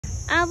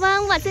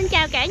Vâng, và xin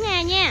chào cả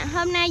nhà nha.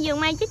 Hôm nay vườn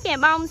mai Chích Chà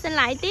Bông xin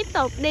lại tiếp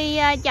tục đi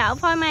chợ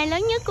phôi mai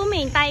lớn nhất của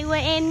miền Tây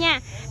quê em nha.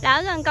 Đã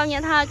ở gần cầu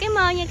nhà thờ Cái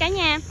Mơ nha cả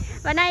nhà.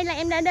 Và đây là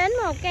em đã đến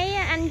một cái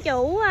anh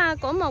chủ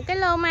của một cái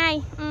lô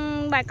mai.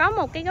 Và có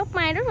một cái gốc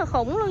mai rất là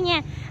khủng luôn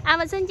nha.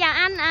 Và xin chào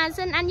anh,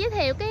 xin anh giới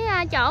thiệu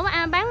cái chỗ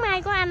bán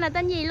mai của anh là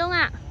tên gì luôn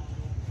ạ?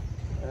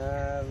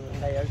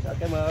 Đây ở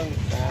Cái Mơ,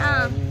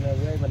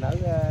 quê mình ở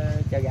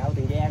chợ gạo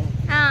Tiền Giang.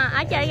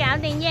 Ở chợ gạo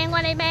Tiền Giang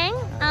qua đây bán.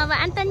 Và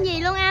anh tên gì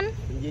luôn anh?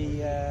 Duy.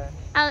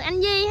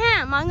 Anh Duy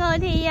ha. Mọi người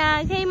thì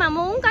khi mà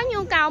muốn có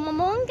nhu cầu mà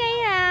muốn cái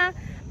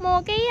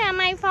mua cái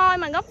mai phôi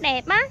mà gốc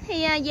đẹp á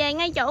thì về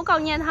ngay chỗ cầu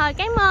nhà thờ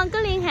Cái Mơ cứ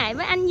liên hệ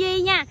với anh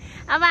Duy nha.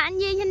 Và anh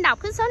Duy xin đọc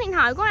cái số điện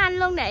thoại của anh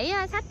luôn để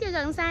khách chưa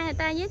gần xa người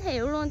ta giới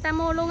thiệu luôn, người ta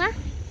mua luôn á.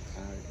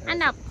 Anh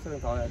đọc. Số điện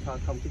thoại là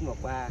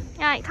 0913.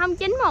 Rồi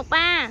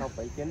 0913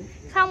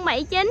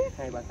 079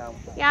 230.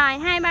 Rồi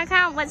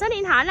 230 và số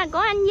điện thoại là của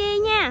anh Duy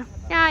nha.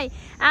 Rồi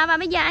và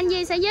bây giờ anh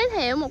Duy sẽ giới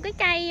thiệu một cái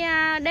cây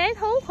đế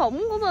thú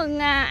khủng của vườn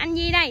anh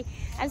Duy đây.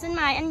 Xin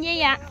mời anh Duy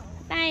ạ.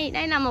 Đây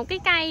là một cái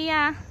cây.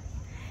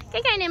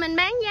 Cái cây này mình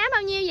bán giá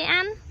bao nhiêu vậy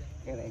anh?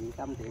 Cái này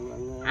 100 triệu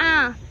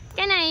lần.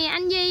 Cái này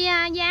anh Duy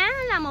giá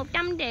là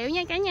 100 triệu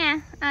nha cả nhà.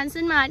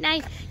 Xin mời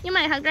đây. Nhưng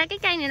mà thật ra cái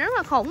cây này rất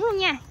là khủng luôn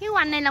nha. Cái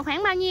hoành này là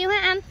khoảng bao nhiêu hả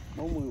anh?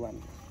 40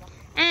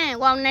 hoành.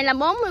 Hoành này là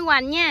 40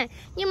 hoành nha.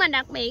 Nhưng mà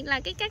đặc biệt là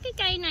cái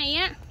cây này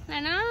á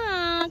là nó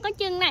có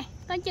chân này,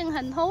 có chân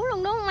hình thú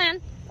luôn đúng không anh?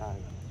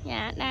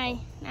 Dạ đây.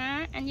 Đó,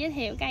 anh giới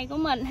thiệu cây của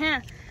mình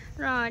ha.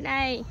 Rồi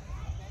đây.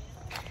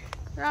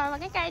 Rồi và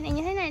cái cây này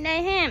như thế này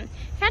đây ha.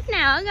 Khách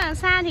nào ở gần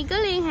xa thì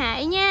cứ liên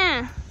hệ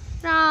nha.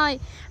 Rồi,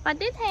 và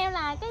tiếp theo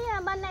là cái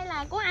bên đây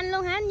là của anh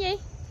luôn hả anh Duy?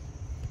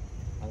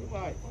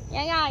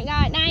 Dạ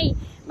rồi, đây.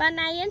 Bên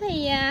đây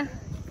thì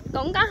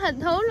cũng có hình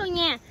thú luôn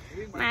nha.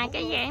 Mà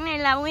cái dạng này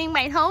là nguyên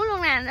bầy thú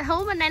luôn nè.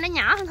 Thú bên đây nó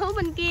nhỏ hơn thú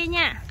bên kia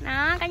nha.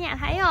 Đó, cả nhà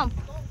thấy không?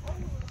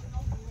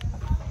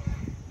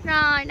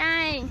 Rồi,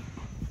 đây.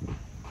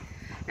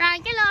 Rồi,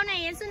 cái lô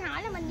này xin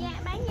hỏi là mình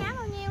bán giá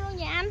bao nhiêu luôn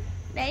vậy anh?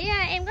 Để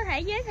em có thể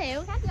giới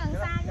thiệu khách gần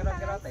xa.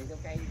 Cái đó tùy theo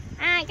cây.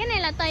 Cái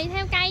này là tùy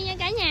theo cây nha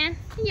cả nhà.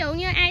 Ví dụ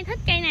như ai thích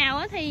cây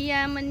nào thì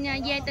mình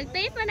về trực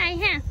tiếp ở đây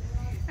ha.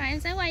 Rồi em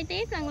sẽ quay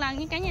tiếp lần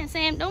cho cả nhà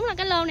xem. Đúng là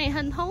cái lô này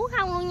hình thú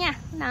không luôn nha.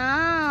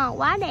 Đó,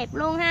 quá đẹp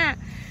luôn ha.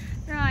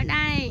 Rồi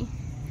đây.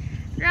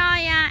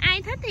 Rồi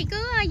ai thích thì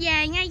cứ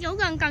về ngay chỗ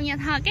gần cầu nhà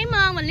thờ Cái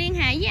Mơ mình liên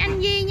hệ với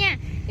anh Duy nha.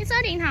 Cái số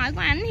điện thoại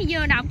của ảnh thì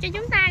vừa đọc cho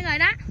chúng ta rồi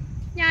đó.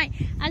 Rồi,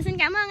 xin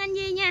cảm ơn anh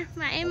Duy nha.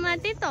 Và em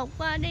tiếp tục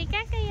đi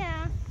các cái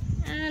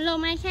lô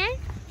mai khác.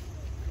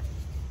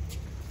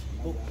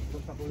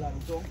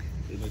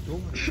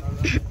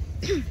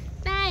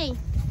 Đây.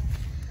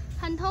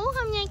 Hình thú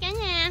không nha cả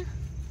nhà.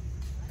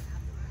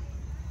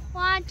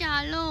 Quá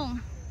trời luôn.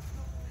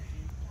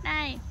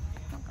 Đây,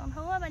 một con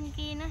thú ở bên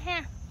kia nữa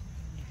ha.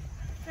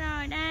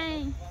 Rồi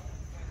đây.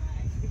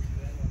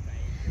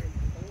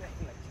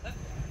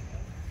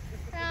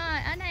 Rồi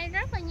ở đây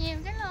rất là nhiều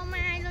cái lô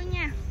mai luôn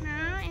nha.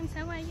 Đó, em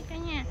sẽ quay cho cả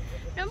nhà.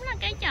 Đúng là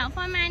cái chợ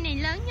phôi mai này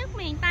lớn nhất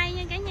miền Tây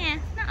nha cả nhà.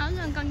 Nó ở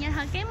gần cầu nhà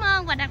thờ Cái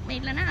Mơ và đặc biệt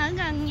là nó ở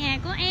gần nhà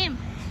của em.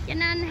 Cho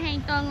nên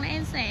hàng tuần là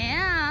em sẽ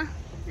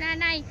ra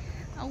đây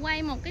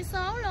quay một cái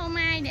số lô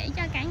mai để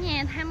cho cả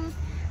nhà thăm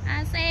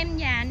xem.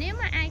 Và nếu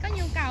mà ai có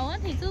nhu cầu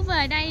thì cứ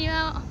về đây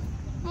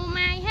mua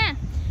mai ha.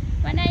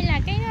 Và đây là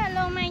cái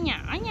lô mai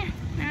nhỏ nha.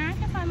 Đó,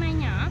 cái phôi mai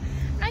nhỏ.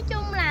 Nói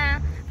chung là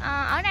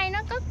ở đây nó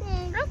có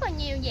rất là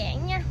nhiều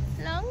dạng nha.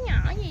 Lớn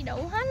nhỏ gì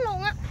đủ hết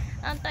luôn á.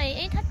 Tùy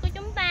ý thích của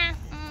chúng ta.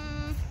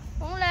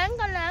 Muốn lớn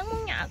có lớn,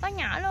 muốn nhỏ có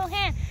nhỏ luôn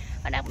ha.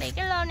 Và đặc biệt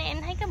cái lô này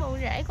em thấy cái bộ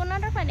rễ của nó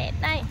rất là đẹp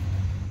đây.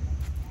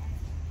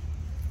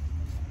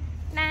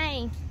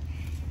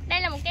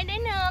 Đây là một cái đế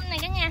nôm này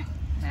cả nhà.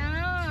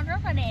 Đó, rất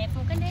là đẹp,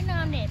 một cái đế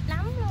nôm đẹp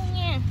lắm luôn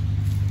nha.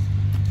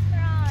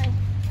 Rồi,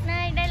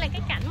 đây là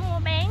cái cảnh mua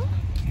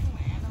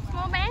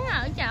bán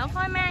ở chợ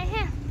phôi mai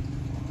ha.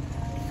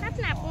 Khách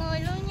nạp người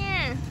luôn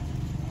nha.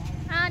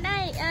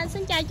 Đây,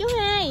 xin chào chú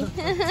Hai.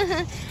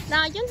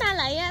 Rồi chúng ta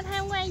lại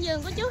tham quan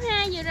vườn của chú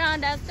Hai. Vừa rồi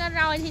đợt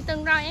rồi thì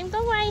tuần rồi em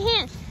có quay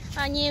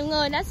ha. Nhiều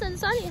người đã xin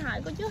số điện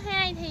thoại của chú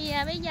Hai thì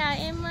bây giờ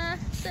em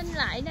xin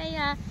lại đây,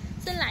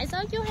 xin lại số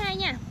chú Hai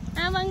nha.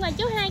 Vâng, và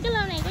chú Hai, cái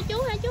lô này của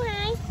chú hả chú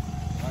Hai?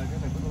 Cái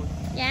này của tôi.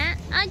 Dạ,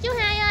 chú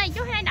Hai ơi,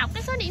 chú Hai đọc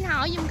cái số điện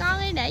thoại giùm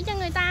con đi để cho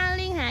người ta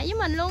liên hệ với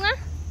mình luôn á.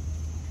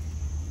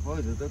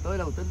 Thôi tới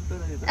đâu tính tới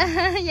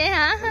đây. Vậy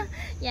hả?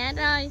 Dạ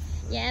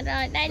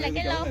rồi, đây là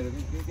cái lô.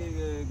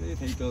 Cái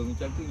thị trường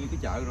cho như cái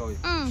chợ rồi.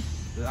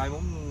 Rồi ai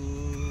muốn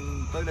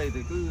tới đây thì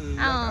cứ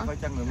phải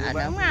chăng là mua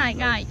bán. Đúng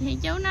rồi, thì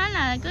chú nói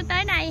là cứ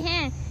tới đây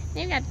ha.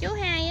 Nếu gặp chú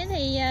Hai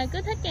thì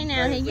cứ thích cây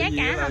nào thì giá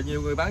cả là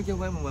nhiều người bán chứ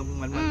không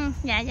phải mình.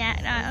 Dạ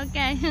rồi,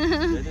 ok.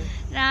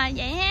 Rồi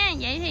vậy ha.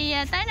 Vậy thì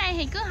tới đây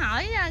thì cứ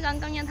hỏi gần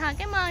cầu nhà thờ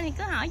Cái Mơ thì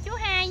cứ hỏi chú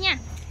Hai nha.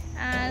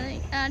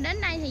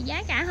 Đến đây thì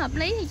giá cả hợp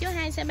lý thì chú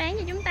Hai sẽ bán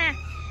cho chúng ta.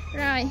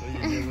 Rồi.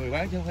 Nhiều người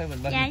bán chứ không phải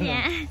mình bán.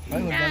 Dạ.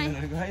 Rồi.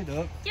 Thấy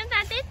được. Chúng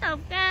ta tiếp tục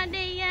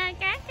đi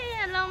các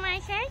cái lô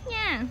mai khác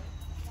nha.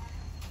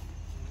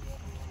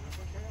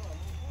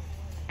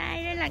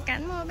 Đây là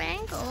cảnh mua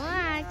bán của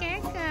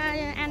các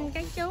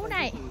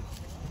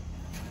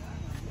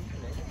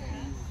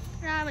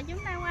và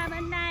chúng ta qua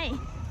bên đây.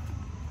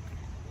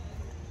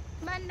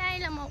 Bên đây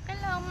là một cái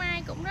lô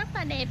mai cũng rất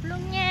là đẹp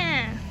luôn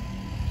nha.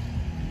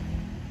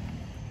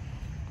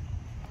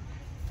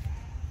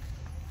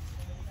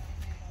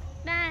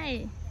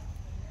 Đây.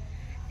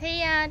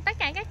 Thì tất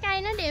cả các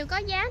cây nó đều có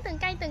giá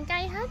từng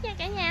cây hết nha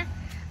cả nhà.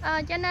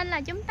 Cho nên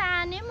là chúng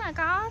ta nếu mà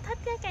có thích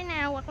cái cây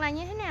nào hoặc là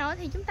như thế nào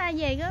thì chúng ta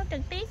về có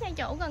trực tiếp ngay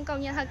chỗ gần cầu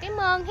nhà thờ Cái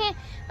Mơn ha.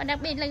 Và đặc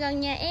biệt là gần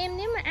nhà em,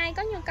 nếu mà ai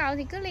có nhu cầu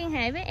thì cứ liên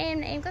hệ với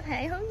em là em có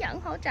thể hướng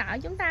dẫn hỗ trợ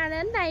chúng ta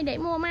đến đây để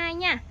mua mai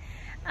nha.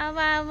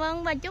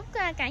 Và chúc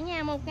cả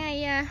nhà một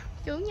ngày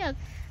chủ nhật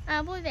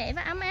vui vẻ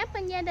và ấm áp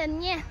bên gia đình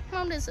nha.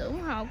 Mong được sự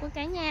ủng hộ của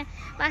cả nhà.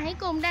 Và hãy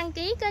cùng đăng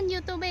ký kênh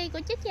YouTube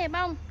của Chích Chài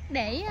Bông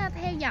để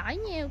theo dõi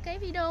nhiều cái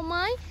video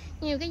mới,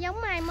 nhiều cái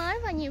giống mai mới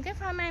và nhiều cái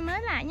phôi mai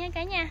mới lại nha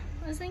cả nhà.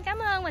 Mình xin cảm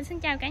ơn và xin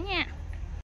chào cả nhà.